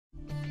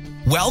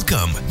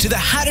Welcome to the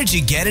How Did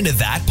You Get Into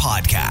That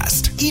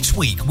podcast. Each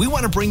week, we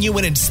want to bring you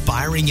an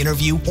inspiring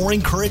interview or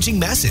encouraging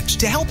message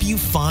to help you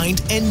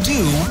find and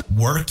do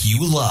work you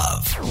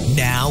love.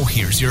 Now,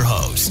 here's your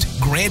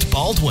host, Grant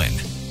Baldwin.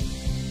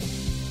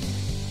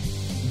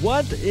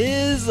 What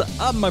is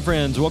up, my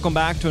friends? Welcome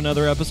back to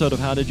another episode of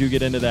How Did You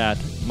Get Into That?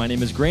 My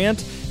name is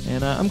Grant,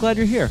 and I'm glad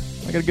you're here.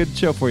 I got a good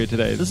show for you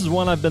today. This is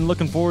one I've been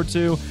looking forward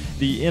to.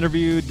 The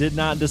interview did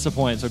not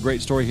disappoint, so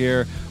great story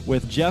here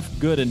with Jeff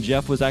Goodin.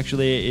 Jeff was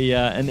actually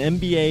an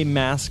NBA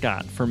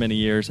mascot for many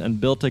years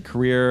and built a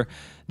career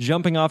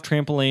jumping off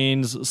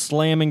trampolines,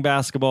 slamming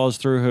basketballs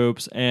through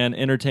hoops, and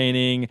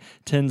entertaining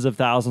tens of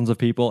thousands of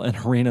people in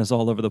arenas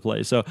all over the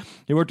place. So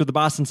he worked with the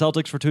Boston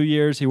Celtics for 2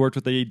 years. He worked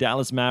with the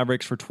Dallas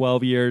Mavericks for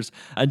 12 years.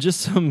 And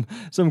just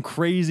some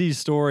crazy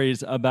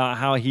stories about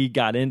how he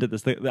got into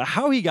this.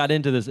 How he got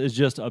into this is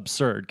just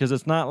absurd, because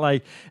it's not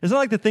like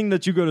the thing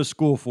that you go to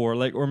school for,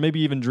 like, or maybe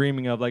even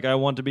dreaming of, like, I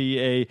want to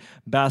be a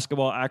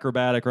basketball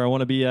acrobatic, or I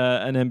want to be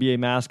an NBA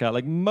mascot.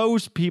 Like,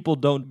 most people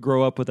don't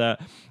grow up with that.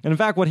 And in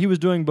fact, what he was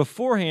doing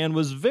beforehand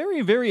was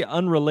very, very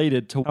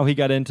unrelated to how he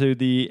got into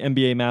the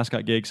NBA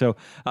mascot gig. So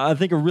I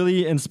think a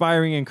really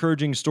inspiring,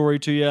 encouraging story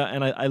to you.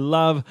 And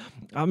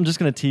I'm just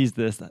going to tease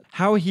this.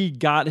 How he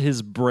got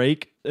his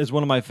break is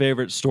one of my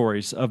favorite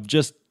stories of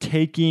just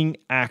taking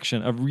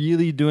action, of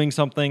really doing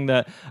something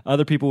that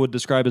other people would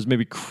describe as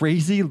maybe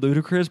crazy,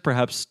 ludicrous,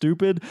 perhaps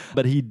stupid,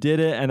 but he did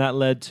it, and that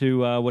led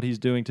to what he's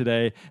doing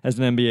today as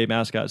an NBA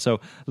mascot.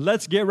 So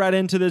let's get right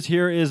into this.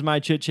 Here is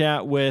my chit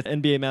chat with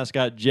NBA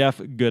mascot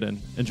Jeff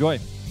Goodin. Enjoy.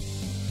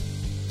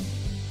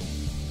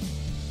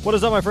 What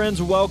is up, my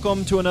friends?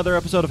 Welcome to another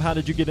episode of How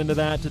Did You Get Into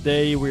That?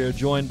 Today we are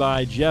joined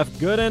by Jeff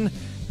Goodin,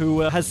 who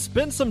has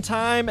spent some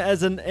time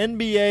as an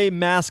NBA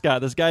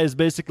mascot. This guy is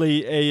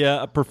basically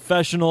a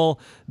professional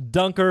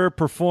dunker,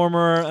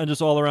 performer, and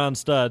just all-around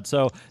stud.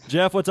 So,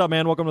 Jeff, what's up,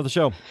 man? Welcome to the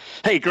show.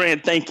 Hey,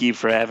 Grant. Thank you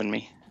for having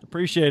me.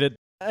 Appreciate it.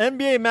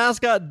 NBA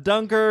mascot,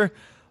 dunker.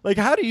 Like,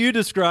 how do you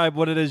describe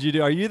what it is you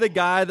do? Are you the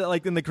guy that,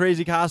 like, in the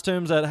crazy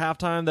costumes at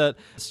halftime that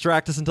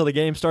distract us until the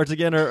game starts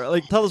again? Or,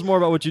 like, tell us more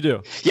about what you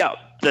do. Yeah,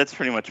 that's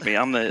pretty much me.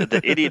 I'm the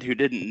idiot who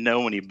didn't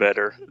know any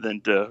better than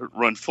to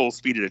run full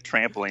speed at a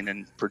trampoline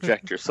and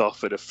project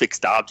yourself at a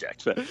fixed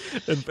object. But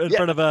in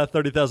front of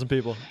 30,000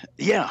 people.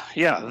 Yeah.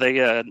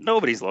 They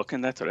nobody's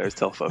looking. That's what I always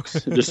tell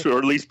folks. Just, or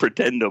at least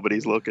pretend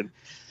nobody's looking.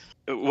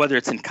 Whether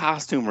it's in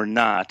costume or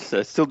not,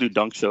 I still do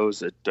dunk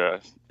shows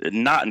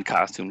not in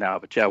costume now,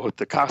 but yeah, with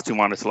the costume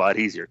on, it's a lot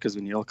easier, because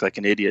when you look like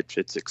an idiot,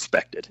 it's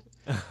expected.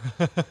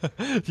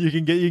 You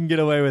can get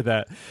away with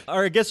that.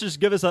 Or I guess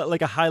just give us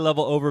a high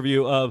level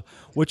overview of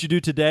what you do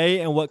today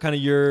and what kind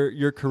of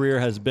your career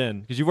has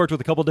been, because you've worked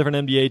with a couple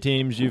different NBA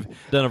teams. You've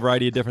done a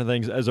variety of different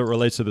things as it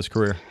relates to this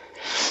career.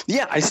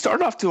 Yeah, I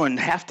started off doing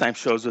halftime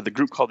shows with a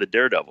group called the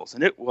Daredevils,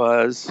 and it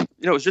was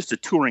just a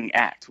touring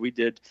act. We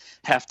did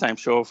halftime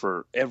show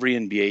for every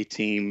NBA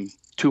team,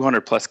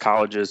 200 plus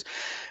colleges,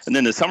 and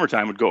then in the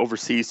summertime would go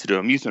overseas to do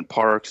amusement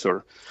parks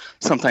or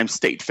sometimes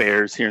state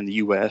fairs here in the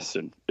U.S.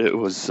 And it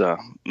was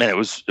it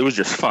was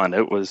just fun.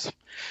 It was,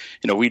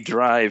 we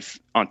drive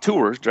on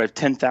tours,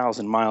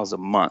 10,000 miles a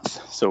month.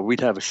 So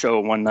we'd have a show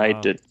one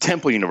night at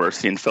Temple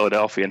University in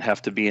Philadelphia and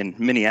have to be in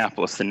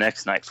Minneapolis the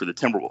next night for the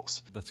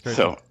Timberwolves. That's crazy.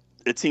 So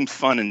it seems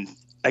fun, and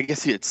I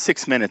guess it's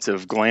 6 minutes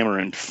of glamour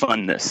and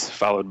funness,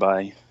 followed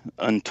by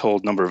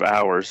untold number of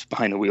hours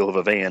behind the wheel of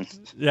a van.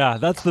 Yeah,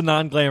 that's the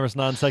non-glamorous,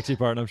 non-sexy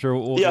part, and I'm sure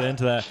we'll get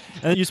into that.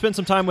 And you spent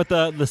some time with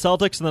the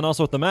Celtics and then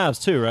also with the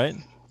Mavs too, right?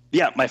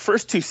 Yeah, my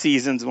first 2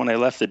 seasons when I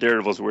left the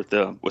Daredevils were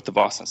with the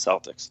Boston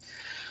Celtics.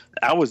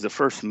 I was the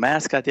first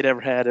mascot they'd ever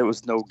had. It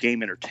was no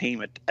game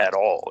entertainment at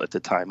all at the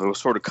time. It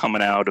was sort of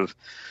coming out of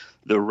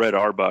the Red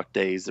Auerbach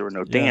days. There were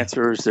no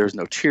dancers. There was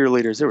no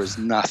cheerleaders. There was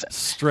nothing.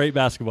 Straight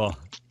basketball.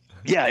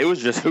 Yeah, it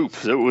was just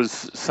hoops. It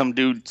was some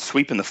dude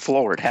sweeping the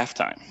floor at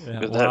halftime.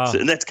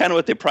 Yeah, that's kind of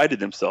what they prided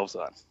themselves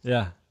on.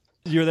 Yeah.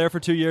 You were there for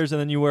 2 years,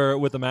 and then you were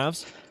with the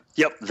Mavs?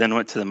 Yep. Then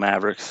went to the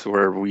Mavericks,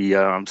 where we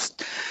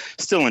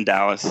still in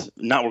Dallas,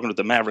 not working with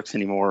the Mavericks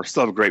anymore.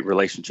 Still have a great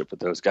relationship with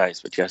those guys.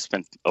 But yeah, I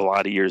spent a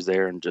lot of years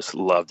there and just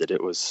loved it.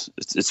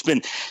 It's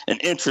been an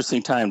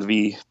interesting time to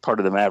be part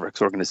of the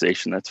Mavericks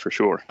organization, that's for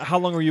sure. How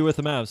long were you with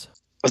the Mavs?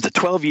 It was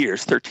 12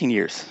 years, 13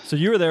 years. So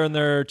you were there in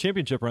their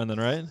championship run then,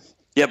 right?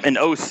 Yep. In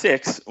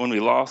 2006, when we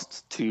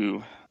lost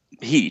to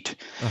Heat,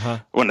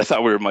 when I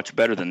thought we were much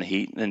better than the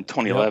Heat. In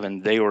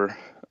 2011, they were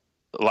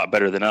a lot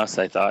better than us,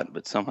 I thought,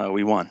 but somehow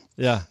we won.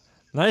 Yeah.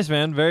 Nice,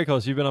 man. Very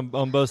close. You've been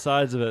on both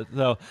sides of it.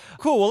 So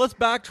cool. Well, let's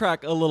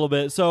backtrack a little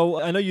bit. So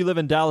I know you live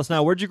in Dallas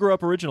now. Where'd you grow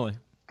up originally?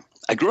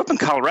 I grew up in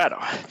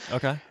Colorado.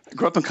 Okay. I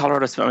grew up in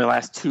Colorado. Spent my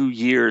last 2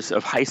 years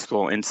of high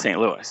school in St.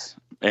 Louis,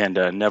 and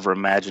never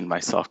imagined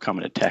myself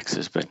coming to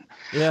Texas, but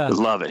I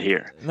love it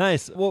here.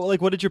 Nice. Well,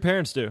 like, what did your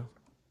parents do?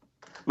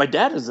 My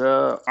dad is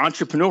a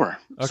entrepreneur,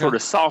 sort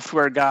of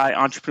software guy,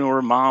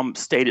 entrepreneur. Mom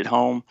stayed at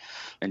home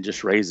and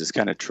just raised this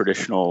kind of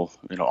traditional,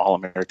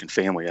 all-American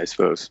family, I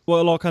suppose.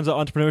 Well, all kinds of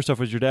entrepreneur stuff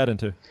was your dad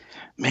into?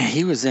 Man,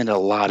 he was into a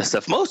lot of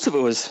stuff. Most of it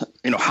was,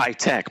 high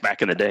tech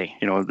back in the day,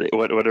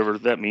 whatever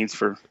that means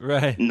for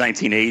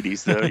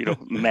 1980s, the,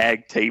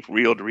 mag tape,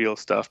 reel-to-reel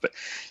stuff. But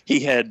he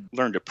had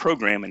learned to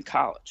program in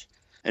college.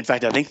 In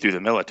fact, I think through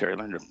the military,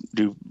 learned to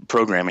do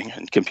programming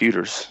and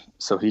computers.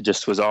 So he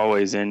just was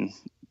always in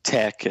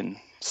tech and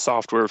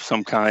software of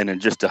some kind and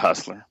just a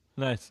hustler.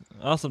 Nice.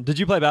 Awesome. Did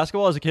you play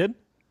basketball as a kid?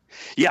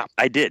 Yeah,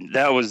 I did.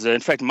 That was, in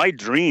fact, my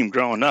dream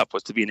growing up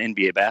was to be an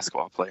NBA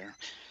basketball player.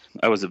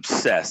 I was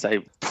obsessed. I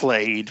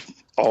played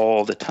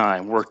all the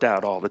time, worked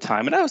out all the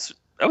time, and I was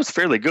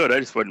fairly good. I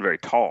just wasn't very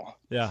tall.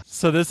 Yeah.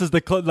 So this is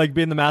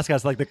being the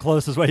mascot's like the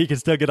closest way you can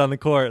still get on the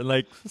court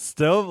and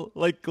still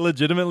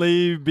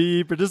legitimately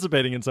be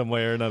participating in some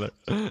way or another.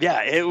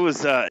 Yeah, it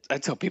was. I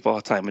tell people all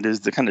the time, it is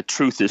the kind of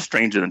truth is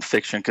stranger than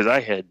fiction, because I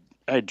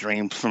had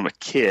dreamed from a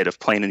kid of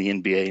playing in the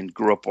NBA and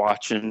grew up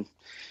watching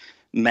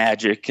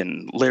Magic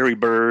and Larry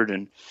Bird,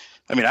 and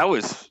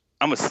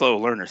I'm a slow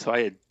learner, so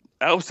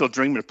I was still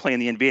dreaming of playing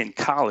the NBA in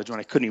college when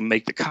I couldn't even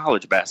make the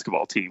college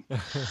basketball team.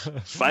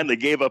 Finally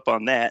gave up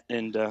on that,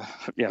 and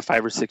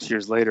 5 or 6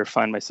 years later,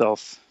 find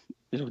myself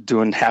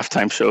doing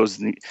halftime shows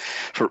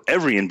for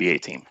every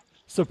NBA team.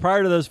 So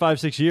prior to those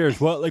 5-6 years,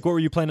 what were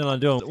you planning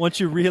on doing? Once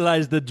you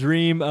realized the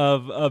dream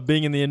of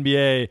being in the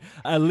NBA,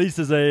 at least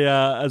as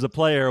a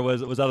player,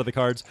 was out of the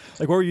cards,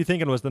 what were you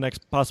thinking was the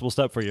next possible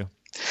step for you?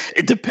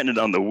 It depended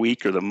on the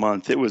week or the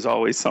month. It was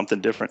always something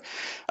different.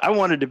 I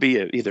wanted to be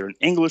either an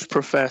English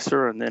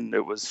professor, and then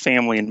it was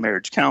family and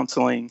marriage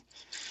counseling,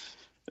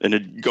 and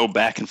it'd go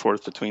back and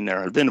forth between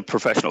there. I've been a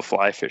professional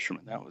fly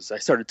fisherman. I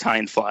started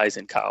tying flies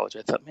in college.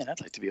 I thought, man, I'd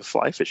like to be a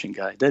fly fishing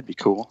guy. That'd be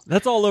cool.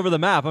 That's all over the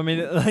map. I mean,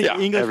 English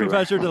everywhere.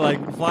 Professor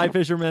to fly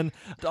fisherman,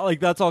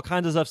 that's all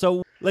kinds of stuff.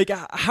 So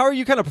how are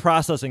you kind of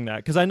processing that?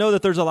 Because I know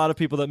that there's a lot of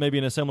people that may be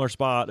in a similar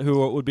spot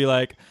who would be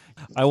like,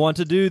 I want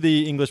to do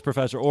the English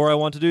professor, or I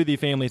want to do the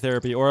family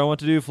therapy, or I want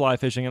to do fly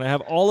fishing. And I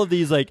have all of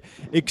these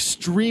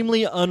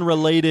extremely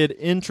unrelated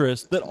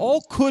interests that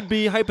all could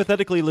be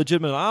hypothetically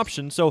legitimate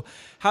options. So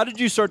how did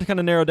you start to kind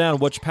of narrow down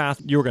which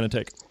path you were going to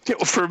take? Okay,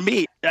 well, for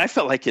me, I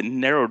felt like it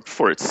narrowed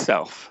for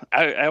itself.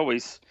 I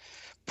always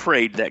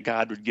prayed that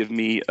God would give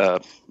me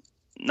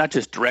not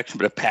just direction,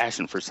 but a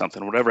passion for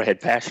something. Whatever I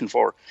had passion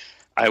for,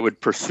 I would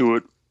pursue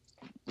it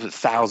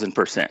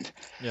 1,000%.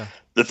 Yeah.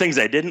 The things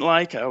I didn't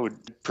like, I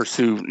would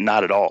pursue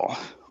not at all,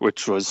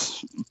 which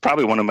was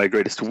probably one of my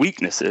greatest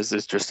weaknesses.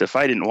 Is just if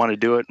I didn't want to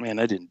do it, man,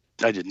 I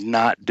did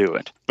not do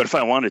it. But if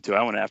I wanted to,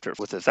 I went after it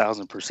with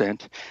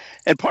 1,000%.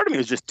 And part of me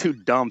was just too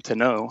dumb to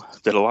know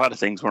that a lot of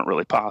things weren't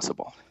really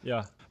possible.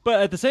 Yeah.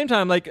 But at the same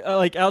time, like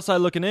outside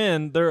looking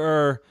in, there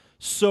are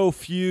so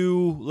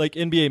few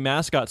NBA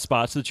mascot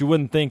spots that you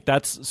wouldn't think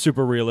that's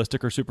super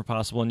realistic or super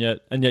possible, and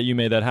yet you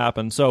made that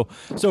happen. So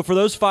for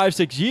those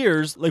 5-6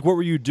 years, what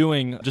were you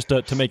doing just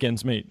to make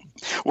ends meet?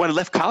 When I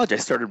left college, I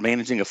started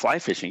managing a fly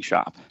fishing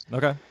shop.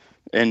 Okay.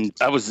 And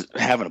I was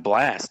having a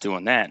blast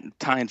doing that,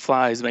 tying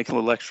flies, making a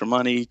little extra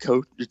money,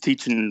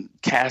 teaching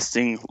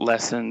casting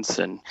lessons,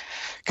 and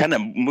kind of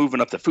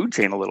moving up the food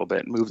chain a little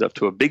bit. Moved up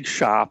to a big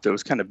shop that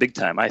was kind of big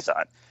time, I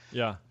thought.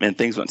 Yeah. And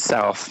things went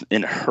south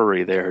in a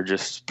hurry there.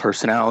 Just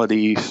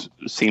personalities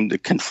seemed to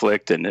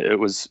conflict, and it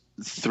was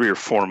 3 or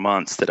 4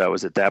 months that I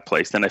was at that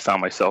place. Then I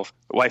found myself,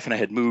 my wife and I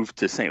had moved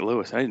to St.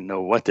 Louis. I didn't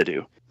know what to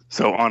do.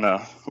 So on a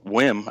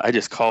whim, I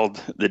just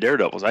called the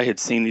Daredevils. I had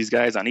seen these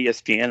guys on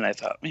ESPN, and I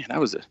thought, man, I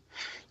was a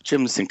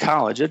gymnast in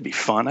college. That'd be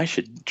fun. I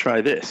should try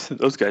this.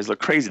 Those guys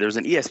look crazy. There was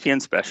an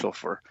ESPN special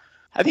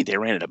I think they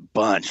ran it a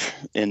bunch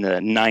in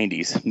the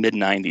 90s,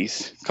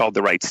 mid-90s, called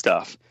The Right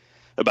Stuff,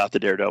 about the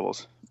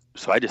Daredevils.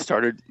 So I just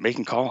started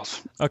making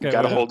calls. Okay,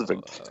 got a hold of it.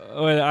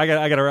 Wait, I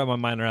got to wrap my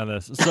mind around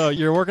this. So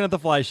you're working at the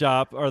fly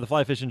shop or the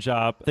fly fishing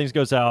shop. Things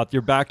go south.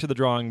 You're back to the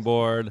drawing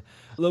board.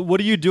 What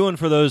are you doing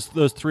for those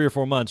 3 or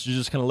 4 months? You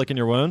just kind of licking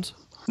your wounds?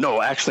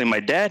 No, actually, my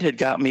dad had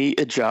got me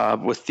a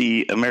job with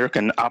the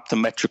American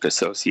Optometric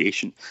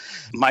Association.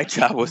 My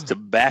job was to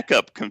back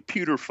up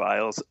computer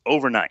files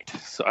overnight.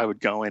 So I would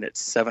go in at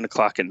 7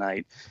 o'clock at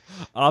night.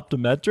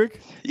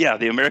 Optometric? Yeah,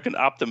 the American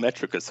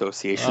Optometric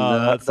Association.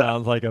 That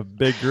sounds like a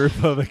big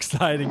group of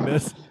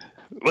excitingness.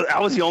 Well,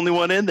 I was the only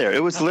one in there.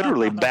 It was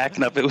literally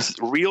backing up. It was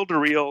reel to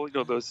reel,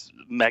 those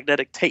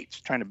magnetic tapes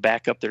trying to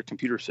back up their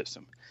computer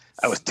system.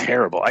 I was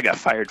terrible. I got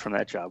fired from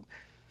that job.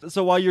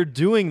 So while you're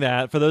doing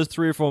that for those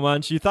 3 or 4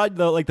 months, you thought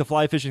the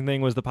fly fishing thing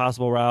was the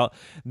possible route.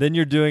 Then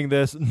you're doing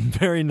this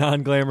very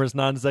non-glamorous,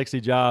 non-sexy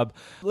job.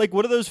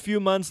 What are those few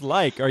months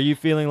like? Are you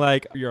feeling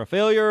like you're a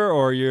failure,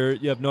 or you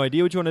have no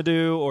idea what you want to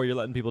do, or you're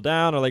letting people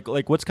down, or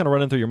what's kind of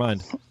running through your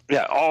mind?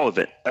 Yeah, all of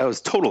it. I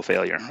was total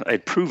failure.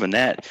 I'd proven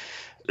that.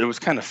 It was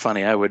kind of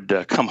funny. I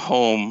would come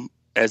home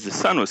as the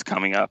sun was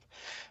coming up,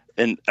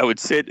 and I would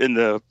sit in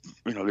the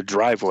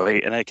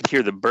driveway, and I could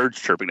hear the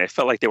birds chirping. I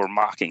felt like they were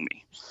mocking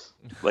me.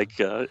 Like,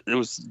 it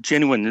was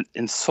genuine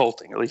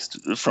insulting, at least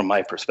from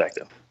my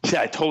perspective.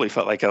 Yeah, I totally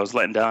felt like I was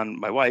letting down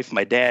my wife,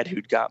 my dad,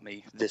 who'd got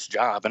me this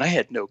job, and I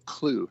had no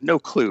clue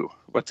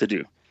what to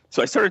do.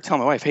 So I started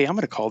telling my wife, hey, I'm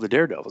going to call the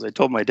Daredevils. I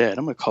told my dad,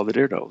 I'm going to call the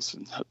Daredevils.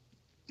 And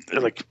they're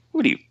like,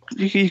 what do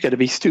you got to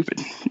be stupid.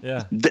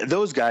 Yeah.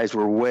 Those guys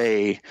were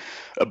way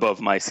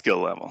above my skill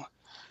level.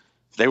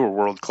 They were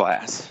world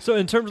class. So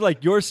in terms of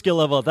like your skill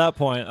level at that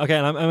point, okay,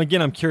 and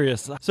I'm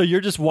curious. So you're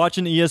just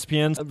watching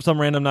ESPN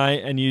some random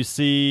night and you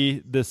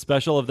see this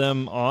special of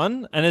them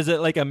on, and is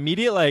it like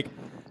immediate, like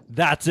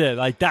that's it,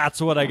 like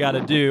that's what I got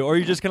to do, or are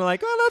you just kind of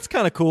like, oh, that's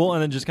kind of cool,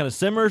 and then just kind of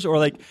simmers, or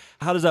like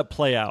how does that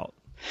play out?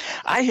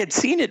 I had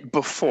seen it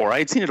before. I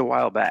had seen it a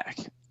while back,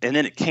 and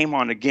then it came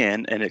on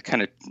again, and it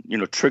kind of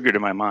triggered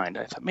in my mind.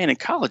 I thought, man, in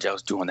college I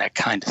was doing that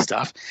kind of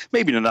stuff.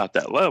 Maybe not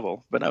that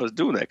level, but I was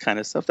doing that kind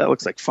of stuff. That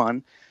looks like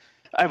fun.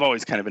 I've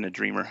always kind of been a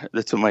dreamer.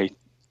 That's what my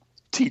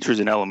teachers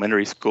in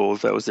elementary school,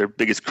 that was their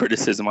biggest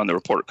criticism on the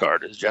report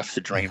card, is Jeff's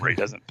a dreamer. He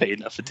doesn't pay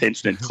enough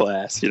attention in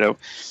class,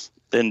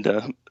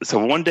 And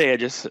so one day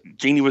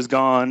Jeannie was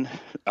gone.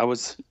 I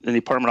was in the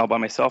apartment all by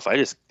myself. I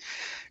just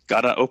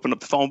opened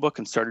up the phone book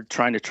and started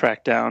trying to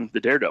track down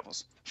the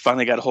Daredevils.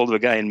 Finally got a hold of a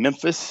guy in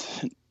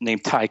Memphis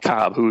named Ty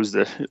Cobb, who was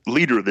the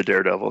leader of the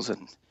Daredevils.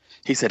 And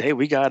he said, hey,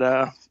 we got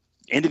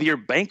end of the year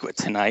banquet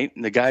tonight,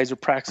 and the guys are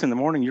practicing in the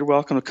morning. You're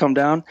welcome to come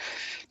down,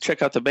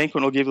 check out the banquet,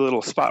 and we'll give you a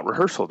little spot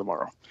rehearsal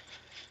tomorrow.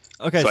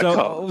 Okay,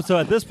 so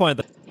at this point,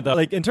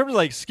 like in terms of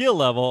like skill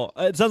level,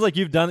 it sounds like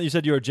you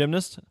said you were a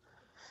gymnast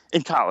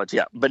in college,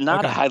 yeah, but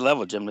not a high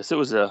level gymnast. It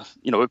was a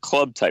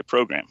club type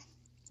program.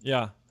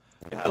 Yeah.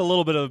 You had a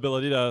little bit of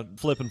ability to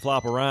flip and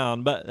flop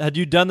around, but had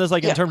you done this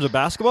like in terms of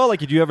basketball? Like,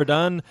 had you ever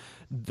done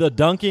the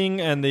dunking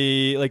and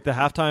the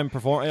halftime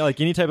performance, like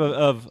any type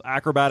of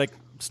acrobatic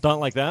stunt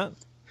like that?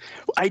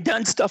 I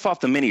done stuff off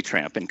the mini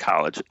tramp in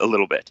college a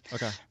little bit,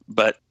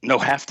 but no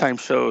halftime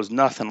shows,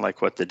 nothing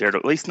like what the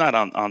Daredevil, at least not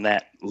on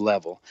that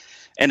level.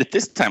 And at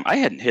this time, I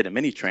hadn't hit a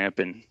mini tramp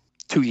in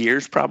 2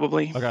 years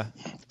probably. Okay.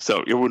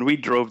 So when we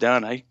drove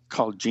down, I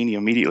called Jeannie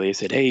immediately. I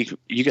said, hey,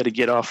 you got to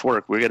get off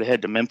work. We got to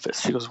head to Memphis.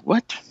 She goes,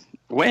 what?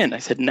 When? I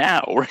said,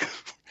 now.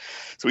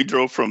 So we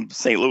drove from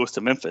St. Louis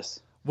to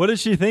Memphis. What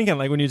is she thinking?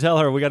 Like when you tell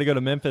her we got to go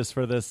to Memphis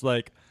for this,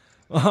 like,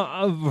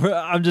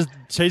 I'm just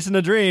chasing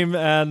a dream,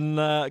 and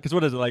because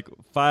what is it, like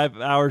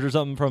 5 hours or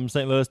something from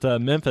St. Louis to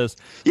Memphis?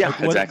 Yeah,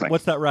 like, exactly.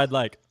 What's that ride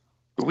like?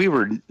 We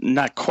were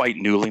not quite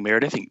newly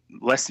married. I think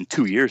less than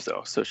 2 years,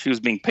 though. So she was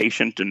being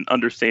patient and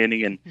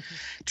understanding and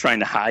trying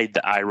to hide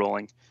the eye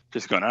rolling.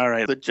 Just going, all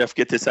right, let Jeff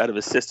get this out of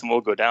his system.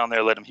 We'll go down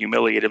there, let him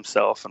humiliate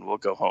himself, and we'll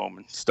go home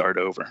and start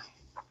over,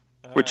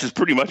 which is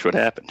pretty much what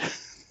happened.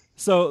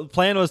 So the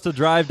plan was to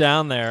drive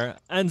down there.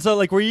 And so,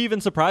 like, were you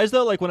even surprised,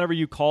 though, like, whenever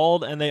you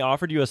called and they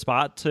offered you a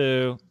spot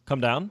to come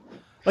down?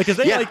 Like, because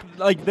they,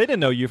 like, they didn't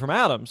know you from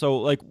Adam. So,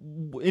 like,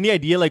 any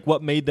idea, like,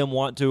 what made them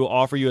want to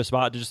offer you a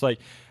spot to just, like,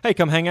 hey,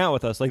 come hang out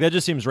with us? Like, that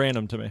just seems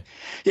random to me.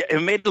 Yeah,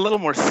 it made a little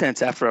more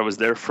sense after I was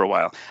there for a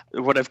while.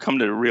 What I've come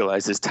to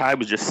realize is Ty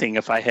was just seeing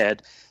if I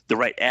had the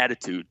right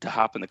attitude to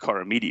hop in the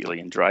car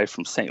immediately and drive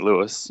from St.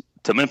 Louis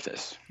to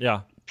Memphis.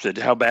 Yeah. Said,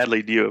 how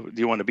badly do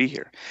you want to be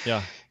here?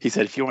 Yeah. He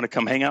said, if you want to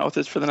come hang out with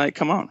us for the night,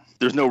 come on.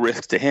 There's no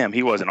risk to him.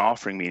 He wasn't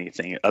offering me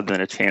anything other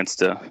than a chance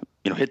to,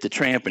 hit the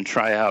tramp and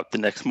try out the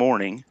next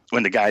morning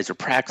when the guys are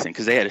practicing,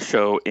 because they had a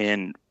show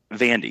in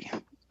Vandy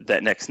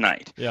that next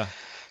night. Yeah.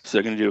 So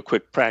they're going to do a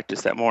quick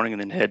practice that morning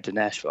and then head to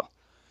Nashville.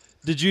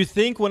 Did you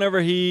think whenever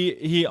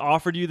he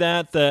offered you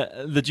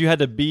that you had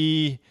to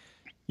be,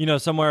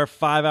 somewhere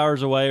 5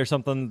 hours away or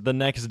something the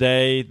next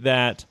day,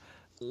 that,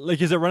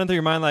 like, is it running through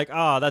your mind like,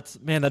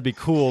 that'd be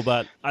cool,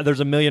 but there's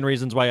a million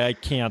reasons why I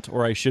can't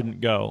or I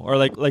shouldn't go? Or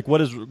like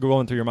what is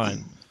going through your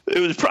mind? It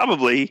was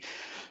probably,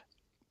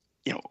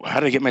 how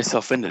do I get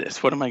myself into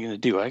this? What am I going to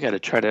do? I got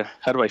to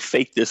how do I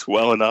fake this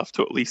well enough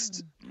to at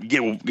least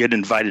get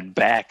invited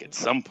back at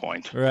some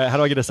point? Right. How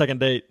do I get a second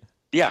date?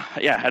 Yeah.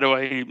 How do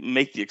I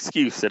make the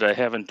excuse that I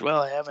haven't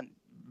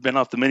been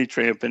off the mini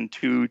tramp in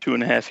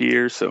 2.5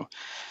 years. So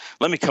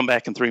let me come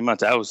back in 3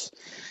 months.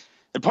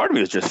 And part of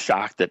me was just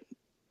shocked that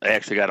I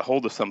actually got a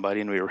hold of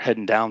somebody and we were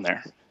heading down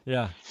there.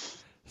 Yeah.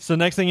 So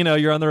next thing you know,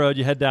 you're on the road,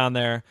 you head down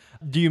there.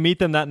 Do you meet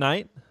them that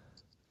night?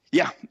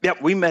 Yeah,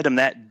 we met them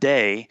that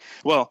day.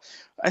 Well,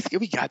 I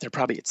think we got there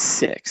probably at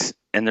 6,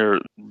 and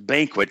their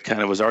banquet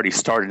kind of was already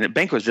started. The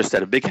banquet was just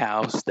at a big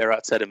house there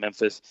outside of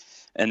Memphis,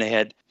 and they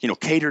had,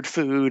 catered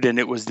food, and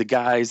it was the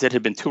guys that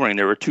had been touring.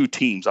 There were 2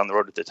 teams on the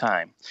road at the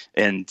time,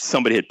 and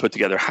somebody had put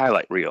together a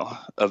highlight reel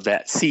of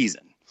that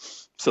season.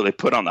 So they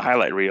put on the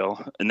highlight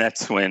reel, and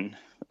that's when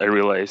I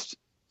realized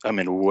I'm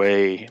in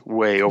way,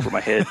 way over my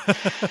head.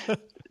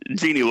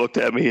 Jeannie looked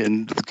at me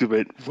and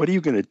went, what are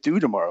you going to do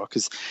tomorrow?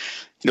 Because,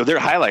 their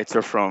highlights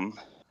are from,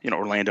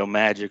 Orlando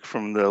Magic,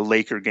 from the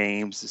Laker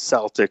games, the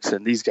Celtics,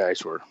 and these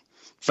guys were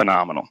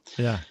phenomenal.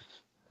 Yeah.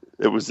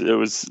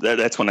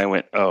 That's when I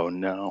went, oh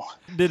no.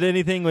 Did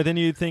anything within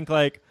you think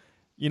like,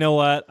 you know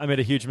what? I made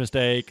a huge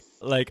mistake.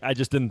 Like, I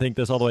just didn't think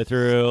this all the way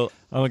through.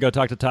 I'm going to go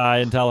talk to Ty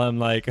and tell him,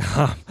 like,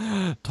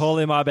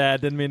 totally my bad.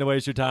 Didn't mean to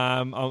waste your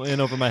time. I'm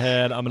in over my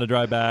head. I'm going to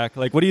drive back.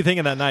 Like, what are you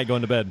thinking that night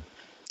going to bed?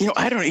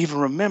 I don't even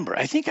remember.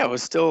 I think I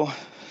was still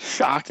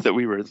shocked that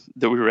we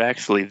were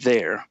actually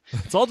there.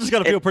 It's all just got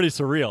to feel pretty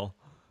surreal.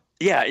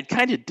 Yeah, it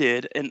kind of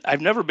did. And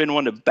I've never been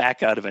one to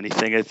back out of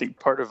anything. I think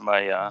part of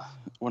my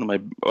one of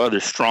my other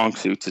strong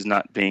suits is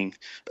not being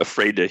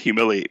afraid to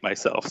humiliate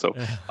myself. So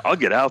I'll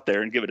get out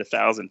there and give it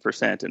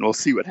 1,000%, and we'll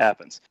see what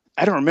happens.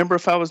 I don't remember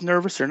if I was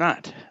nervous or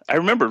not. I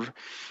remember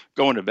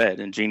going to bed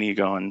and Jeannie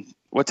going,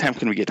 "What time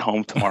can we get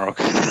home tomorrow?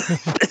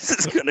 This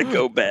is going to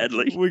go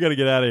badly. We got to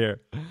get out of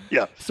here."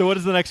 Yeah. So what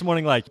is the next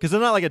morning like? Because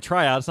it's not like a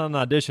tryout. It's not an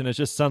audition. It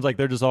just sounds like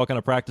they're just all kind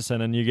of practicing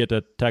and you get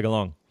to tag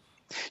along.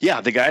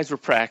 Yeah, the guys were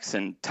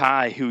practicing.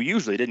 Ty, who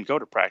usually didn't go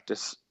to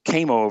practice,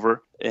 came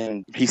over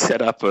and he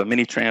set up a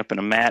mini tramp and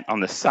a mat on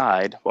the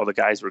side while the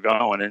guys were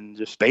going and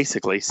just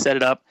basically set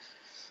it up,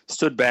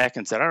 stood back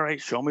and said, "All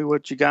right, show me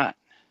what you got."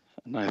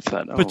 And I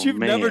thought, But you've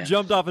never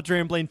jumped off a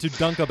trampoline to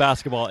dunk a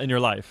basketball in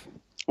your life.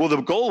 Well, the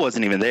goal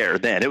wasn't even there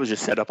then. It was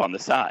just set up on the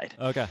side.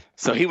 Okay.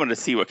 So he wanted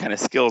to see what kind of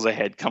skills I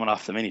had coming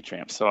off the mini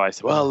tramp. So I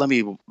said, well, let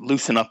me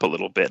loosen up a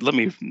little bit. Let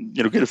me,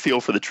 get a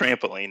feel for the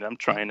trampoline. I'm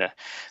trying to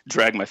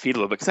drag my feet a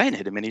little bit because I hadn't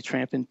hit a mini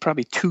tramp in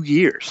probably 2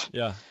 years.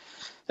 Yeah.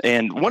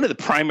 And one of the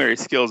primary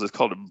skills is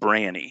called a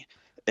branny,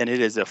 and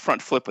it is a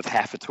front flip with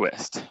half a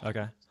twist.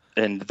 Okay.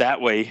 And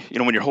that way,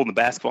 when you're holding the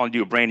basketball and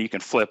do a branny, you can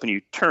flip and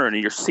you turn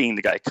and you're seeing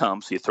the guy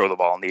come. So you throw the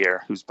ball in the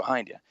air who's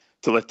behind you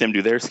to let them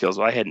do their skills.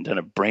 Well, I hadn't done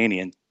a branny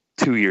in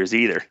 2 years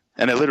either.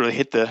 And I literally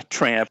hit the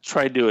tramp,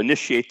 tried to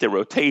initiate the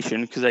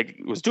rotation because I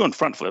was doing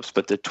front flips,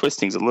 but the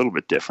twisting's a little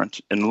bit different,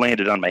 and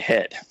landed on my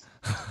head.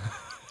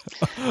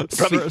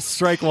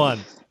 Strike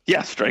one.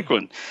 Yeah, strike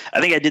one.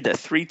 I think I did that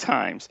 3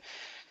 times.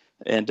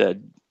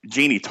 And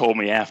Jeannie told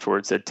me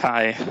afterwards that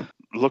Ty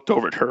looked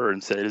over at her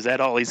and said, "Is that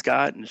all he's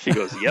got?" And she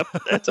goes, "Yep,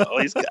 that's all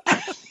he's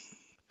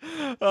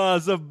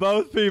got." So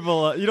both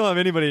people, you don't have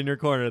anybody in your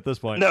corner at this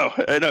point. No,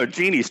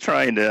 Jeannie's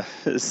trying to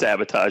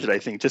sabotage it, I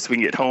think, just so we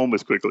can get home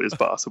as quickly as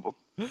possible.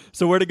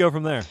 So where'd it go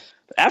from there?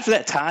 After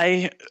that,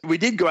 Ty, we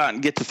did go out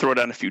and get to throw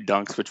down a few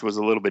dunks, which was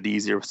a little bit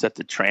easier. We set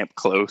the tramp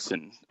close,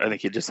 and I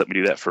think he just let me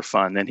do that for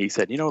fun. Then he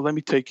said, let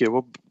me take you,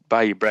 we'll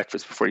buy you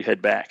breakfast before you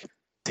head back.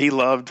 He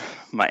loved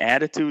my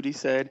attitude, he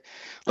said,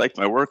 liked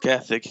my work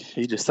ethic.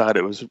 He just thought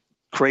it was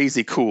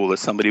crazy cool that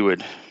somebody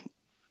would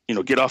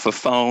get off a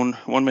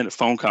 1-minute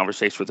phone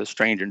conversation with a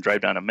stranger and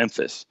drive down to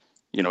Memphis,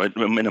 in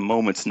a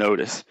moment's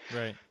notice.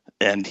 Right.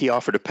 And he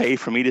offered to pay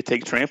for me to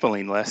take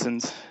trampoline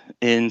lessons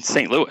in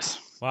St. Louis.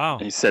 Wow.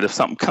 And he said if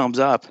something comes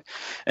up,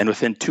 and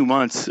within 2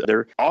 months,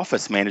 their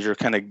office manager,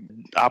 kind of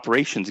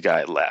operations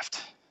guy,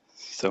 left.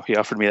 So he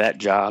offered me that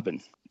job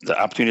and the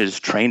opportunity to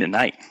just train at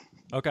night.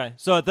 Okay.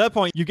 So at that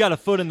point, you got a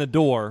foot in the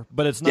door,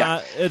 but it's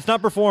not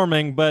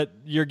performing, but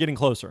you're getting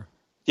closer.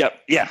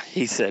 Yep. Yeah.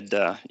 He said,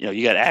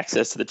 you got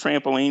access to the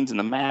trampolines and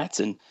the mats,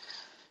 and,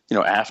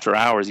 after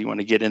hours, you want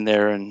to get in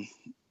there and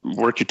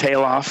work your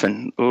tail off,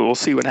 and we'll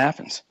see what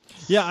happens.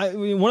 Yeah,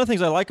 one of the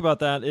things I like about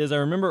that is I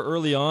remember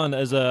early on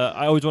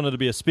I always wanted to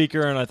be a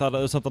speaker, and I thought that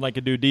was something I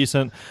could do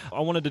decent. I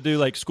wanted to do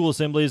like school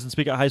assemblies and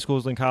speak at high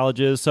schools and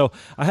colleges. So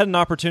I had an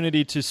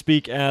opportunity to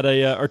speak at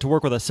or to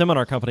work with a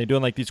seminar company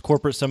doing like these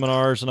corporate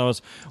seminars, and I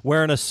was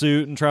wearing a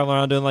suit and traveling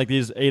around doing like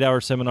these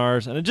 8-hour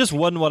seminars, and it just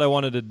wasn't what I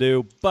wanted to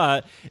do,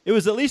 but it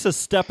was at least a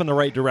step in the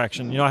right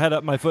direction. I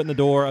had my foot in the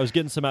door, I was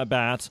getting some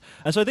at-bats,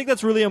 and so I think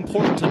that's really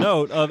important to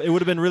note. It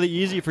would have been really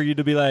easy for you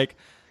to be like,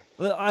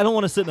 I don't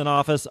want to sit in an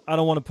office. I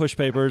don't want to push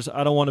papers.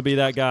 I don't want to be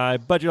that guy.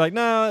 But you're like,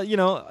 nah,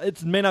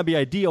 it may not be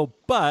ideal,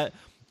 but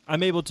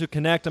I'm able to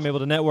connect. I'm able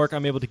to network.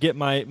 I'm able to get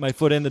my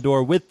foot in the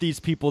door with these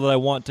people that I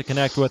want to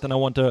connect with and I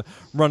want to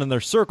run in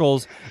their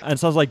circles. And it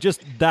sounds like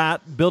just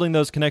that, building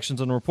those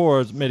connections and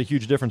rapport made a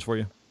huge difference for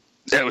you.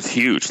 That was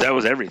huge. That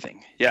was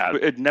everything. Yeah,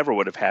 it never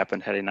would have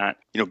happened had I not,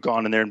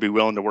 gone in there and be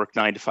willing to work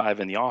 9 to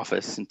 5 in the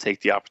office and take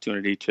the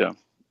opportunity to,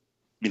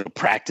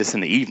 practice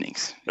in the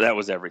evenings. That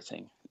was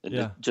everything.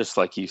 Yeah. Just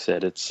like you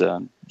said, it's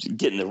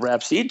getting the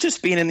reps,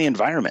 just being in the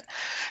environment,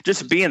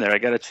 just being there. I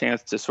got a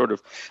chance to sort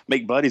of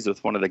make buddies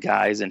with one of the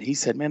guys, and he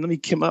said, "Man, I'm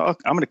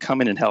going to come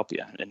in and help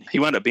you." And he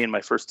wound up being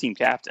my first team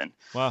captain.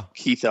 Wow.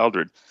 Keith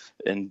Eldred.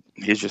 And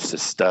he's just a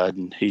stud,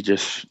 and he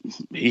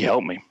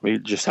helped me. He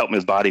just helped me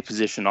with body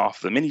position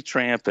off the mini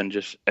tramp and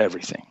just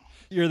everything.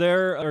 You're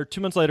there, or 2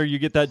 months later, you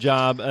get that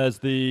job as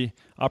the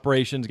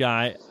operations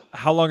guy.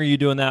 How long are you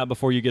doing that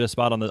before you get a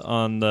spot on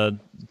the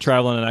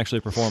traveling and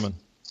actually performing?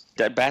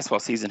 That basketball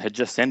season had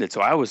just ended,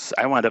 so I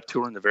wound up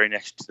touring the very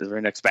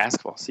next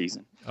basketball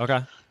season.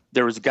 Okay.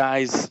 There was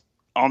guys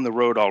on the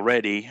road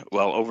already,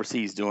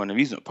 overseas doing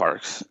amusement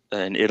parks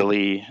in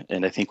Italy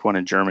and I think one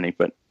in Germany.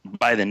 But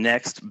by the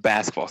next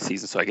basketball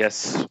season, so I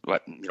guess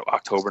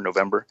October,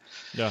 November,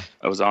 yeah,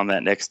 I was on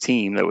that next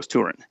team that was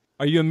touring.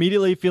 Are you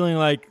immediately feeling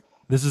like,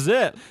 this is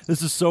it?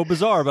 This is so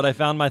bizarre, but I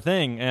found my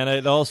thing, and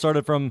it all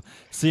started from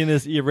seeing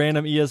this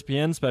random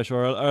ESPN special.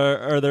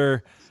 Are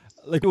there,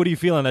 like, what are you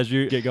feeling as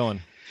you get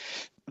going?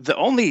 The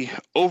only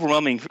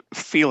overwhelming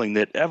feeling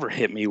that ever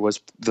hit me was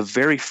the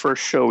very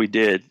first show we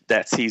did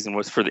that season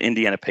was for the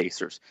Indiana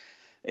Pacers.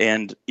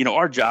 And,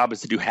 our job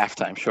is to do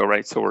halftime show,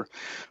 right? So we're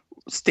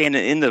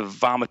standing in the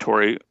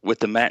vomitory with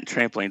the mat and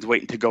trampolines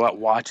waiting to go out,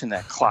 watching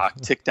that clock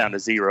tick down to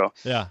 0.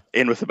 Yeah.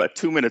 And with about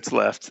 2 minutes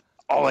left,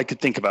 all I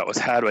could think about was,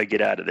 how do I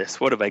get out of this?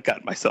 What have I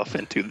gotten myself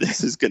into?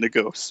 This is going to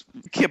go.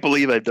 I can't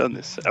believe I've done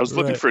this. I was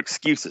looking for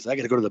excuses. I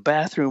got to go to the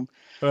bathroom.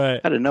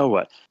 Right. I didn't know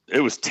what.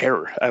 It was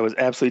terror. I was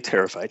absolutely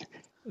terrified.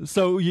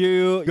 So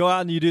you go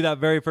out and you do that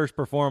very first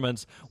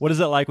performance. What is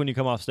it like when you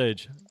come off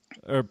stage,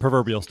 or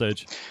proverbial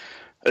stage?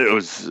 It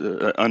was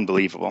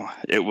unbelievable.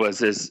 It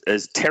was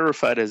as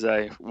terrified as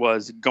I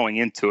was going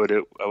into it.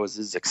 I was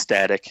as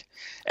ecstatic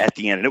at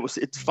the end. And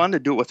it's fun to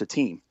do it with a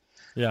team.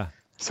 Yeah.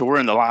 So we're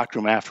in the locker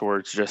room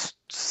afterwards just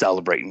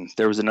celebrating.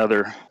 There was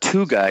another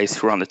 2 guys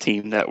who were on the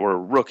team that were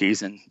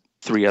rookies and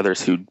 3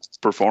 others who'd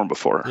performed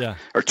before. Yeah.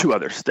 Or 2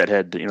 others that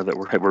had,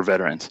 that were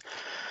veterans.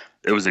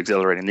 It was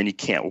exhilarating. Then you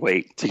can't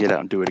wait to get out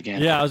and do it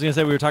again. Yeah, I was going to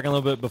say, we were talking a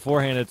little bit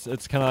beforehand.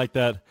 It's kind of like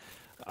that.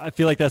 I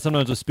feel like that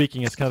sometimes with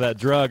speaking, it's kind of that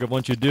drug of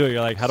once you do it,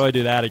 you're like, how do I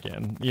do that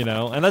again?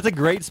 And that's a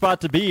great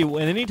spot to be in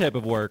any type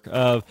of work,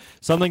 of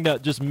something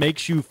that just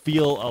makes you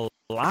feel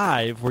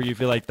alive, where you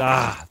feel like,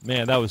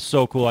 man, that was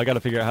so cool. I got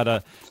to figure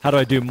out how do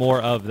I do more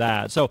of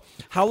that. So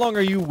how long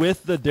are you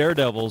with the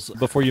Daredevils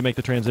before you make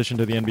the transition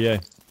to the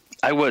NBA?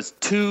 I was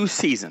 2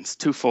 seasons,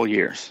 2 full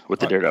years with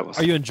the Daredevils.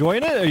 Are you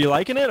enjoying it? Are you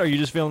liking it? Are you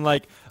just feeling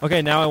like,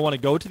 okay, now I want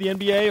to go to the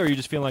NBA? Or are you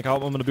just feeling like, oh,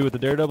 I'm going to be with the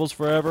Daredevils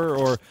forever?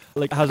 Or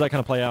like, how's that kind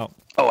of play out?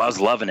 Oh, I was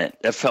loving it.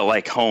 It felt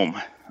like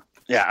home.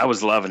 Yeah, I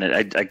was loving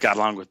it. I got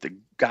along with the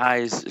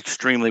guys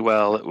extremely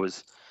well. It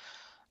was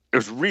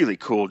really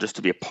cool just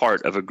to be a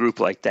part of a group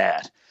like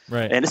that.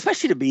 Right. And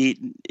especially to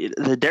be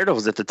the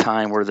Daredevils at the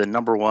time were the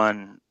number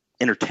 1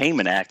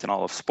 entertainment act in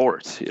all of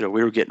sports. We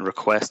were getting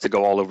requests to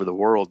go all over the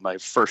world. My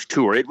first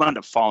tour, it wound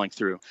up falling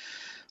through,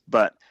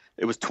 but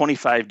it was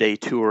 25-day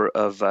tour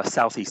of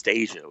Southeast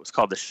Asia. It was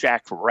called the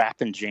Shaq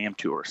Rap and Jam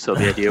Tour. So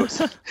the idea was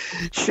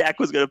Shaq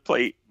was going to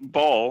play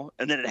ball,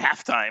 and then at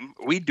halftime,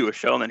 we'd do a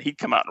show, and then he'd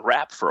come out and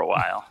rap for a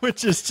while.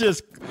 Which is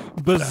just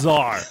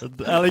bizarre.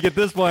 Like at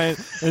this point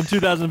in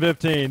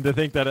 2015, to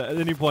think that at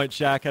any point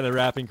Shaq had a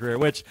rapping career,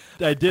 which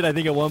I did. I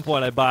think at one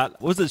point I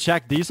bought, was it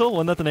Shaq Diesel?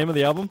 Wasn't that the name of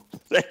the album?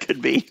 That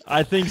could be.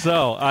 I think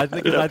so. I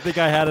think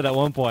I had it at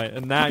one point,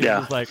 and now you're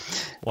just like,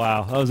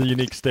 wow, that was a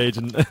unique stage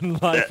in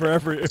life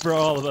for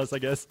all of us, I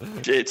guess.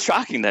 It's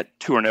shocking that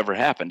tour never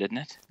happened, isn't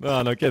it?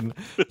 Oh, no kidding.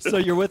 So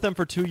you're with them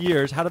for 2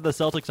 years. How did the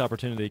Celtics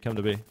opportunity come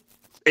to be?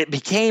 It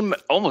became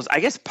almost, I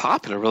guess,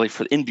 popular really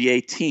for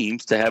NBA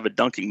teams to have a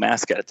dunking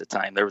mascot at the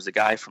time. There was a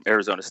guy from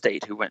Arizona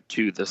State who went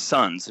to the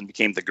Suns and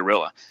became the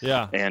Gorilla.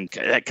 Yeah. And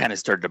that kind of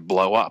started to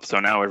blow up. So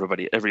now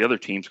every other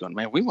team's going,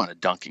 man, we want a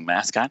dunking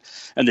mascot.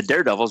 And the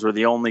Daredevils were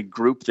the only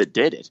group that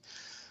did it.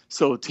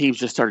 So teams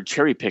just started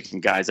cherry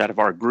picking guys out of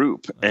our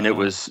group. And it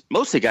was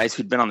mostly guys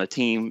who'd been on the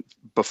team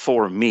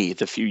before me,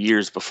 the few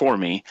years before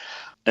me.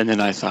 And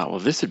then I thought, well,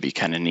 this would be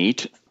kind of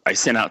neat. I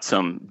sent out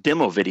some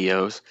demo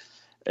videos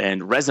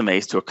and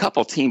resumes to a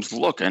couple teams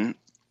looking,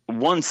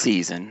 1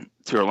 season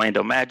to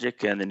Orlando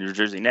Magic and the New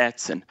Jersey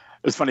Nets. And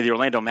it was funny, the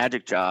Orlando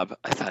Magic job,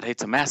 I thought, hey,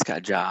 it's a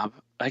mascot job.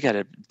 I got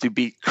to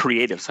be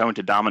creative. So I went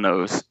to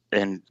Domino's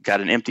and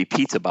got an empty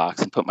pizza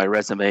box and put my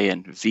resume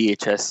and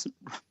VHS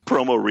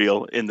promo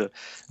reel in the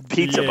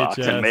pizza box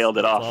and mailed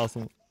it off.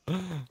 Awesome.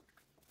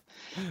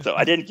 So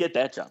I didn't get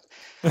that job.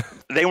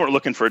 They weren't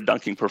looking for a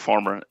dunking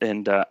performer.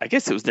 And I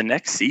guess it was the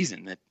next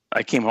season that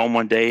I came home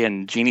one day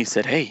and Jeannie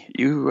said, hey,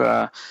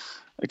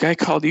 a guy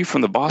called you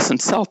from the Boston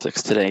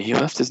Celtics today. He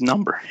left his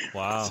number.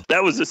 Wow. So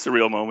that was a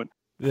surreal moment.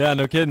 Yeah,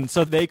 no kidding.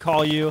 So they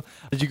call you.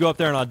 Did you go up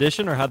there and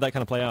audition, or how'd that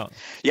kind of play out?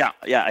 Yeah,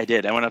 I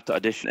did. I went up to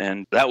audition,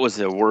 and that was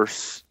a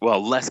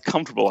less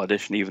comfortable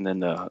audition even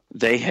than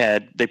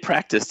they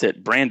practiced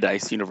at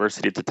Brandeis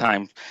University at the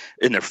time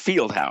in their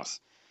field house.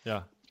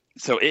 Yeah.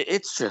 So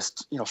it's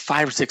just,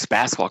 5 or 6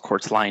 basketball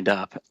courts lined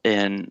up,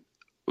 and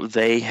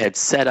they had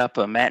set up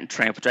a mat and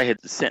tramp, which I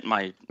had sent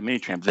my mini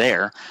tramp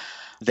there.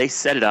 They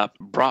set it up,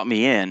 brought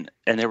me in,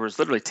 and there was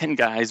literally 10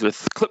 guys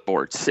with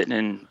clipboards sitting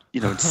in,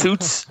 in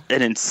suits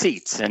and in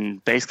seats,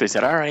 and basically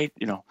said, all right,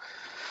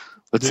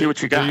 let's see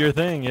what you got. Do your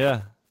thing,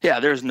 yeah. Yeah,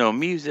 there's no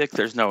music,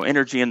 there's no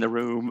energy in the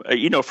room.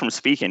 From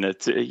speaking,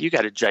 you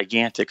got a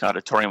gigantic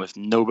auditorium with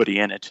nobody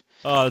in it.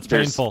 Oh, it's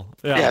painful.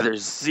 Yeah,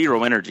 there's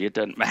zero energy. It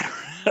doesn't matter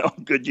how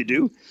good you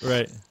do.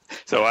 Right.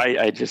 So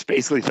I just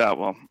basically thought,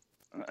 well,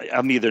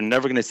 I'm either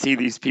never going to see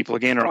these people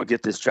again or I'll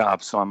get this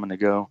job, so I'm going to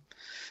go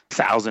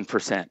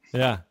 1,000%.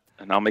 Yeah.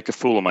 And I'll make a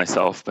fool of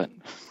myself, but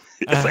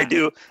if I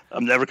do,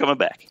 I'm never coming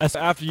back.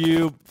 After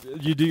you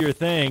do your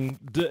thing,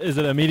 is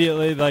it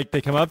immediately like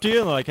they come up to you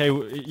and they're like, hey,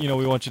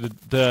 we want you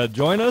to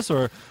join us,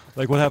 or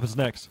like what happens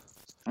next?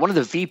 One of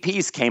the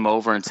VPs came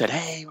over and said,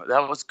 hey,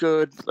 that was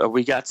good.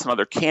 We got some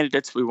other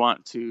candidates we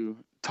want to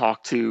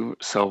talk to,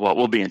 so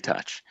we'll be in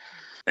touch.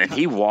 And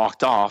he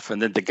walked off,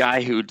 and then the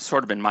guy who'd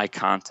sort of been my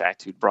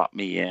contact, who'd brought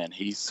me in,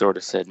 he sort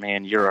of said,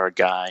 man, you're our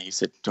guy. He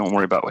said, don't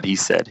worry about what he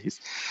said.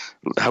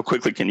 How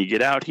quickly can you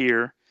get out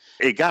here?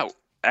 It got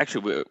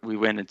actually we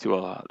went into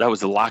that was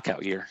the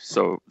lockout year,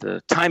 so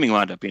the timing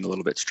wound up being a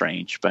little bit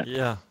strange. But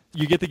yeah,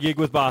 you get the gig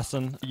with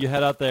Boston. You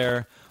head out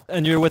there,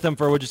 and you're with them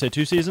for what'd you say,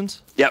 2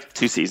 seasons? Yep,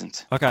 2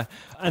 seasons. Okay,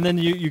 and then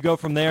you go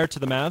from there to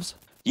the Mavs.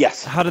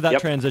 Yes. How did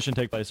that transition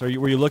take place? Were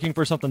you looking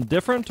for something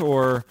different,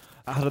 or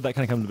how did that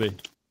kind of come to be?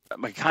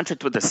 My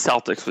contract with the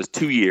Celtics was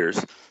 2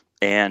 years,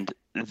 and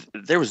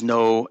there was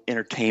no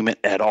entertainment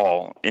at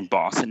all in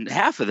Boston.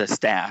 Half of the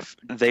staff,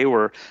 they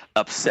were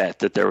upset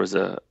that there was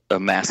a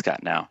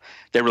mascot now.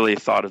 They really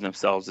thought of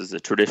themselves as a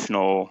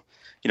traditional,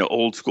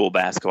 old school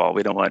basketball.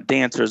 We don't want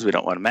dancers. We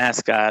don't want a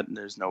mascot.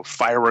 There's no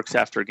fireworks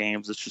after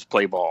games. Let's just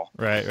play ball.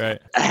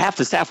 Right. Half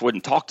the staff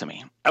wouldn't talk to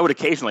me. I would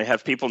occasionally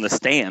have people in the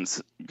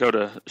stands go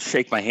to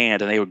shake my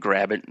hand, and they would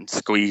grab it and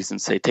squeeze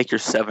and say, "Take your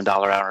 $7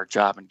 hour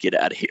job and get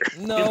out of here."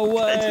 No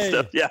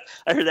way. Yeah,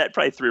 I heard that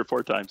probably 3 or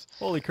 4 times.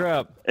 Holy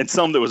crap. And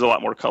some that was a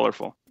lot more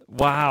colorful.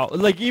 Wow.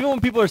 Like, even when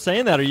people are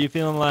saying that, are you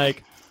feeling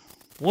like,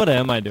 what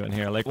am I doing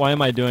here? Like, why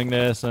am I doing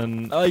this?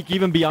 And like,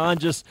 even beyond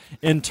just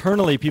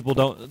internally,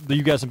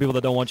 you got some people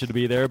that don't want you to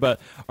be there, but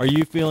are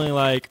you feeling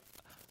like,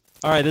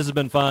 all right, this has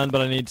been fun, but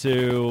I need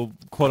to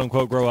quote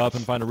unquote grow up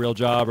and find a real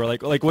job? Or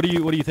like what are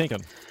you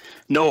thinking?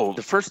 No,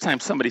 the first time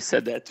somebody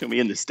said that to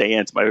me in the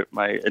stands,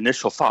 my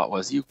initial thought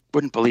was, you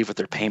wouldn't believe what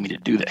they're paying me to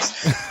do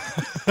this.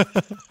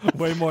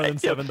 Way more than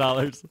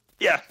 $7.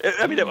 Yeah.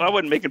 I mean, I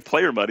wasn't making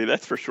player money,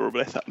 that's for sure.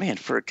 But I thought, man,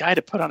 for a guy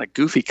to put on a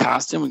goofy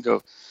costume and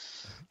go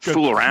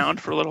fool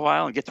around for a little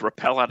while and get to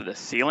rappel out of the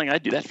ceiling,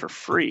 I'd do that for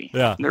free.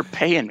 Yeah. And they're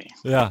paying me.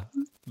 Yeah.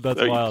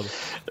 That's wild.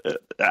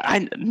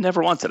 I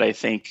never once did I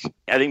think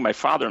my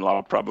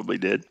father-in-law probably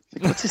did.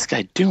 Like, what's this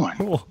guy doing?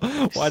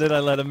 Why did I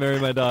let him marry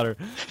my daughter?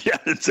 Yeah,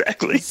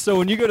 exactly. So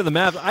when you go to the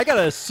Mavs, I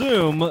gotta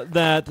assume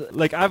that,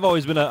 like, I've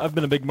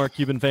been a big Mark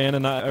Cuban fan,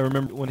 and I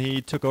remember when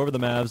he took over the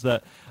Mavs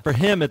that for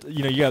him,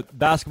 you got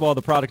basketball,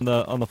 the product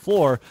on the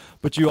floor,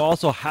 but you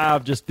also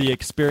have just the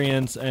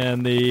experience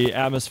and the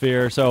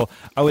atmosphere. So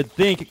I would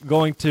think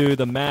going to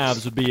the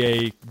Mavs would be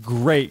a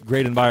great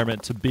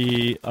environment to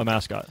be a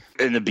mascot.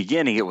 In the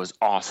beginning, it was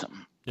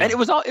awesome. Yeah. And it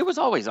was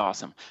always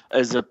awesome.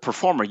 As a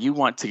performer, you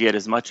want to get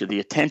as much of the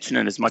attention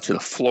and as much of the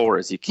floor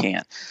as you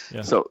can.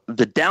 Yeah. So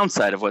the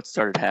downside of what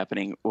started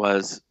happening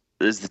was,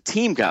 as the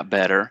team got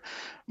better,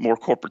 more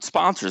corporate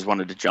sponsors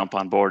wanted to jump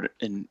on board.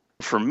 And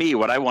for me,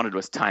 what I wanted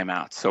was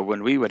timeouts. So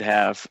when we would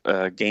have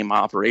a game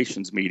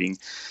operations meeting,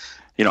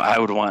 I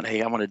would want,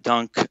 hey, I want to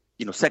dunk,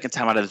 second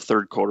time out of the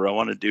third quarter. I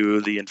want to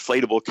do the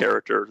inflatable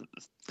character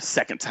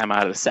second time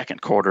out of the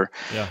second quarter.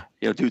 Yeah.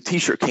 Do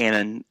T-shirt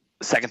cannon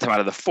second time out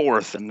of the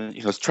fourth, and then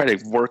try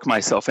to work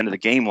myself into the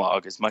game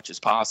log as much as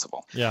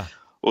possible. Yeah.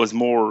 Well, as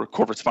more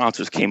corporate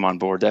sponsors came on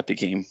board, that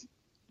became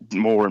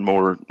more and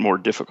more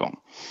difficult.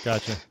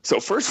 Gotcha. So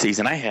first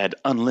season, I had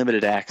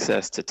unlimited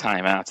access to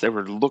timeouts. They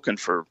were looking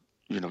for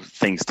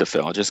things to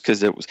fill, just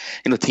because it was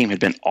the team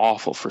had been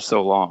awful for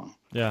so long.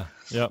 Yeah.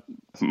 Yep.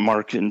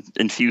 Mark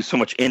infused so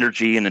much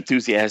energy and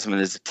enthusiasm,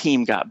 and as the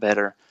team got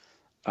better,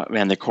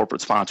 the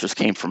corporate sponsors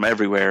came from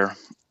everywhere,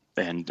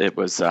 and it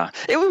was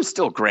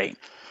still great.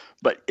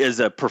 But as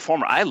a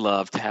performer, I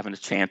loved having a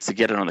chance to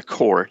get it on the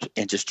court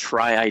and just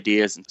try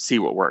ideas and see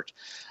what worked.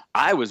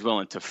 I was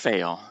willing to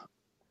fail.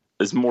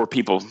 As more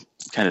people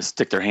kind of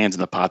stick their hands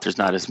in the pot, there's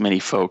not as many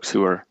folks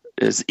who are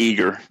as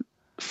eager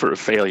for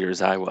failure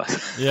as I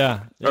was.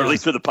 Yeah. Or at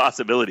least for the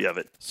possibility of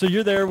it. So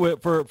you're there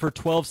for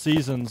 12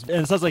 seasons,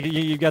 and it sounds like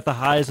you got the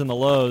highs and the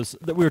lows.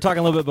 We were talking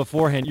a little bit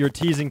beforehand. You were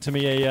teasing to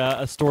me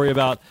a story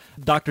about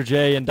Dr.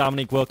 J and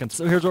Dominique Wilkins.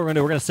 So here's what we're going to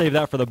do. We're going to save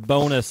that for the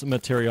bonus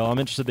material. I'm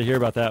interested to hear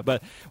about that.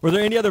 But were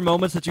there any other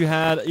moments that you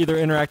had either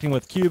interacting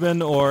with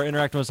Cuban or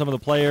interacting with some of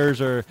the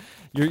players, or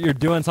you're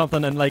doing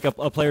something and like a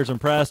player's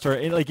impressed, or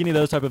like any of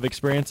those type of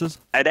experiences?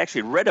 I'd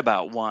actually read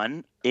about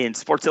one in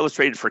Sports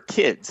Illustrated for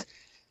Kids.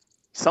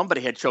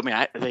 Somebody had showed me.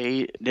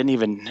 They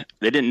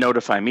didn't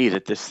notify me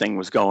that this thing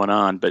was going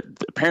on, but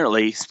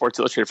apparently Sports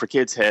Illustrated for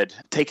Kids had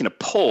taken a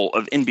poll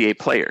of NBA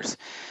players.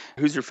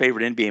 Who's your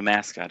favorite NBA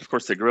mascot? Of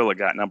course, the gorilla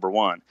got number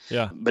 1.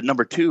 Yeah. But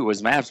number 2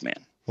 was Mavs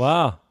Man.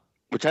 Wow.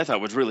 Which I thought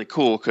was really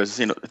cool because,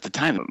 at the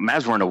time, the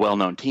Mavs weren't a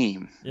well-known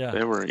team. Yeah.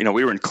 They were,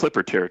 we were in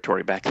Clipper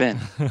territory back then.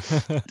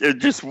 It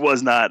just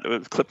was not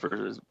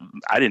Clippers.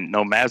 I didn't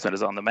know Mavs Man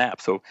was on the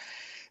map. So,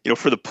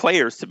 for the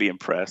players to be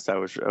impressed,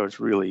 I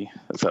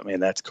thought, man,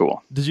 that's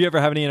cool. Did you ever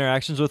have any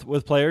interactions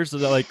with players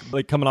that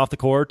like coming off the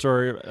court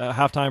or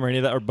halftime or any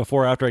of that, or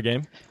before or after a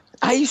game?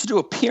 I used to do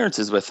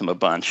appearances with them a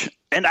bunch,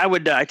 and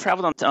I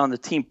traveled on the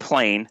team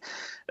plane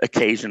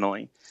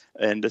occasionally,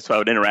 and so I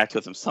would interact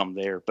with them some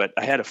there. But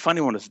I had a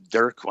funny one with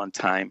Dirk one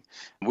time.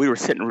 We were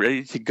sitting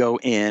ready to go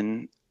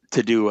in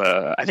to do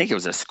I think it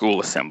was a school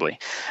assembly,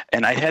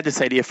 and I had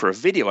this idea for a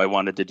video I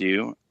wanted to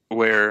do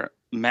where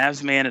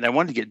Mavs Man, and I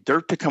wanted to get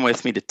Dirk to come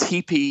with me to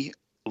TP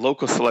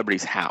local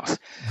celebrity's house.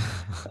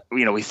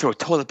 We throw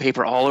toilet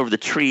paper all over the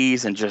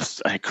trees and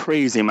just a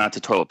crazy amount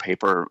of toilet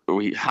paper.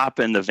 We hop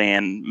in the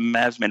van,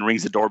 Mavs Man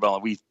rings the doorbell,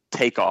 and we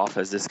take off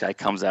as this guy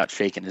comes out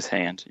shaking his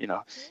hand.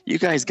 You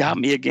guys got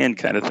me again,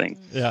 kind of thing.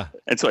 Yeah.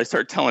 And so I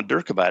started telling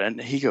Dirk about it,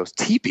 and he goes,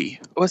 "Teepee?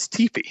 What's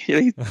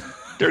teepee?"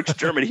 Dirk's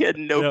German. He had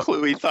no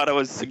clue. He thought I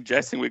was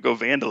suggesting we go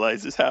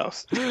vandalize his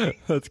house.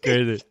 That's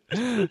crazy.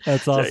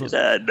 That's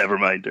awesome. Never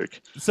mind, Dirk.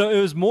 So it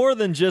was more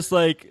than just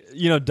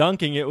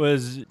dunking. It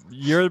was,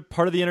 you're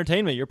part of the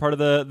entertainment. You're part of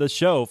the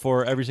show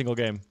for every single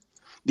game.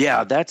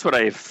 Yeah, that's what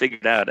I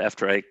figured out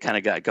after I kind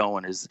of got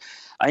going is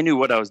I knew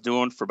what I was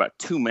doing for about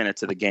 2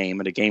 minutes of the game,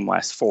 and the game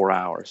lasts 4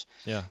 hours.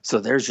 Yeah. So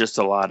there's just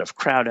a lot of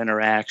crowd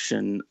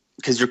interaction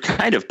because you're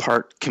kind of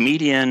part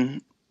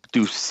comedian,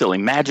 do silly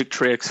magic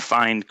tricks,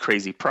 find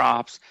crazy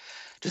props,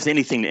 just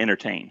anything to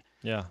entertain.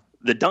 Yeah.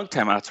 The dunk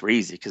timeouts were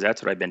easy because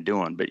that's what I've been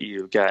doing, but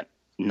you've got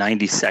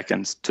 90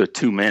 seconds to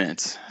 2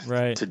 minutes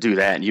to do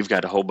that, and you've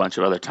got a whole bunch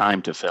of other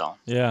time to fill.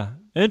 Yeah.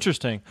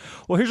 Interesting.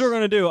 Well, here's what we're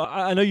going to do.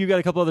 I know you've got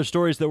a couple other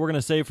stories that we're going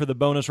to save for the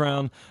bonus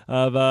round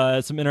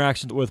of some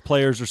interactions with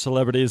players or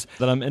celebrities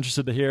that I'm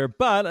interested to hear.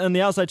 But on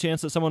the outside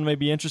chance that someone may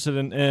be interested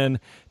in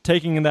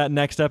taking that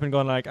next step and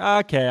going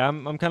okay,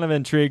 I'm kind of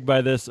intrigued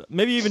by this.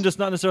 Maybe even just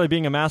not necessarily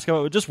being a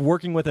mascot, but just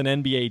working with an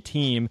NBA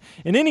team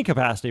in any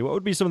capacity. What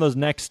would be some of those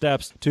next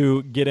steps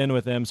to get in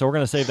with them? So we're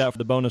going to save that for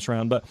the bonus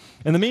round. But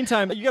in the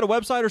meantime, you got a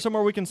website or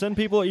somewhere we can send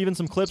people, even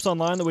some clips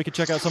online that we could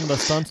check out some of the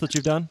stunts that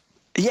you've done?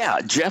 Yeah,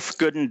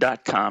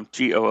 jeffgoodin.com,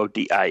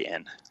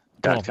 Goodin.com.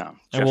 Cool.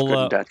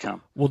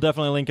 And we'll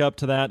definitely link up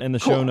to that in the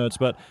show notes.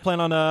 But plan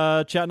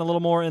on chatting a little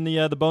more in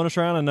the bonus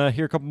round and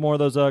hear a couple more of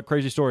those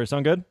crazy stories.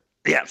 Sound good?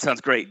 Yeah,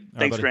 sounds great.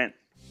 Thanks, Grant.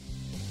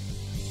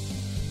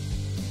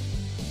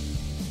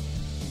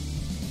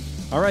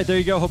 All right, there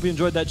you go. Hope you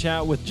enjoyed that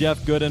chat with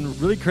Jeff Goodin.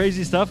 Really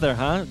crazy stuff there,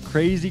 huh?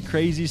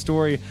 Crazy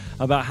story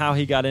about how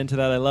he got into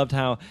that. I loved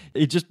how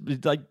he just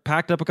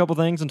packed up a couple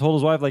things and told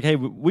his wife, hey,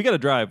 we got to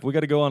drive. We got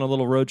to go on a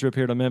little road trip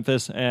here to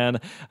Memphis, and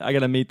I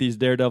got to meet these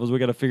daredevils. We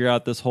got to figure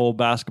out this whole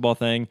basketball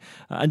thing.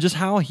 And just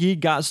how he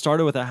got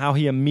started with it, how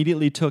he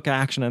immediately took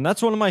action. And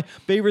that's one of my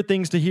favorite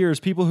things to hear is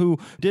people who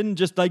didn't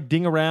just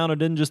ding around or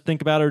didn't just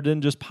think about it or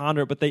didn't just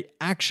ponder it, but they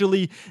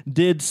actually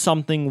did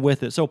something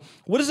with it. So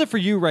what is it for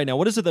you right now?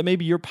 What is it that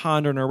maybe you're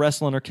pondering or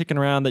wrestling or kicking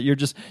around that you're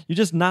just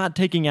not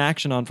taking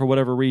action on for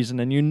whatever reason,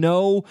 and you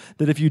know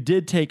that if you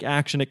did take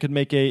action, it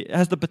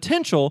has the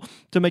potential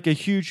to make a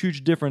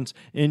huge difference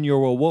in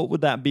your world? What would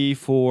that be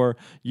for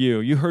you?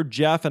 You heard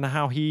Jeff and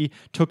how he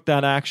took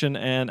that action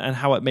and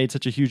how it made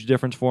such a huge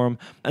difference for him.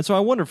 And so I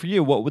wonder for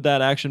you, what would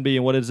that action be,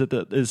 and what is it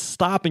that is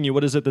stopping you?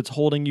 What is it that's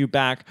holding you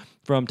back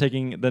from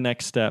taking the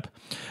next step?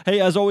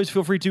 Hey, as always,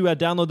 feel free to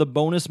download the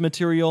bonus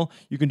material.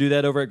 You can do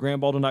that over at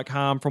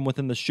grantbaldwin.com from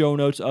within the show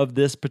notes of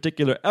this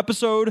particular episode.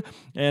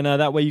 And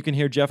that way you can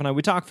hear Jeff and I.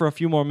 We talk for a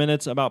few more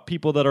minutes about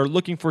people that are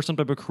looking for some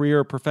type of career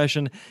or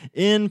profession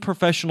in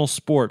professional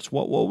sports.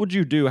 What would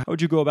you do? How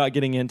would you go about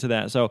getting into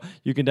that? So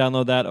you can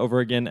download that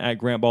over again at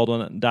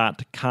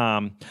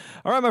grantbaldwin.com.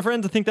 All right, my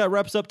friends, I think that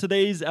wraps up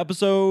today's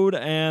episode,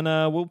 and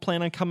we'll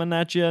plan on coming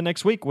at you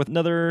next week with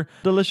another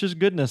delicious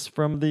goodness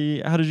from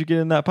the How Did You Get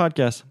In That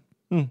podcast.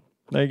 There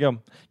you go.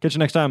 Catch you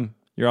next time.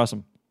 You're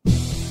awesome.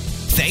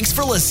 Thanks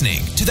for listening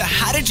to the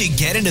How Did You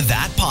Get Into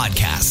That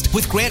podcast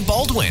with Grant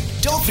Baldwin.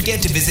 Don't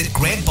forget to visit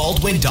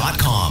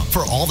grantbaldwin.com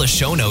for all the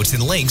show notes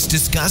and links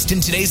discussed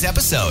in today's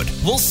episode.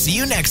 We'll see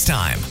you next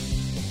time.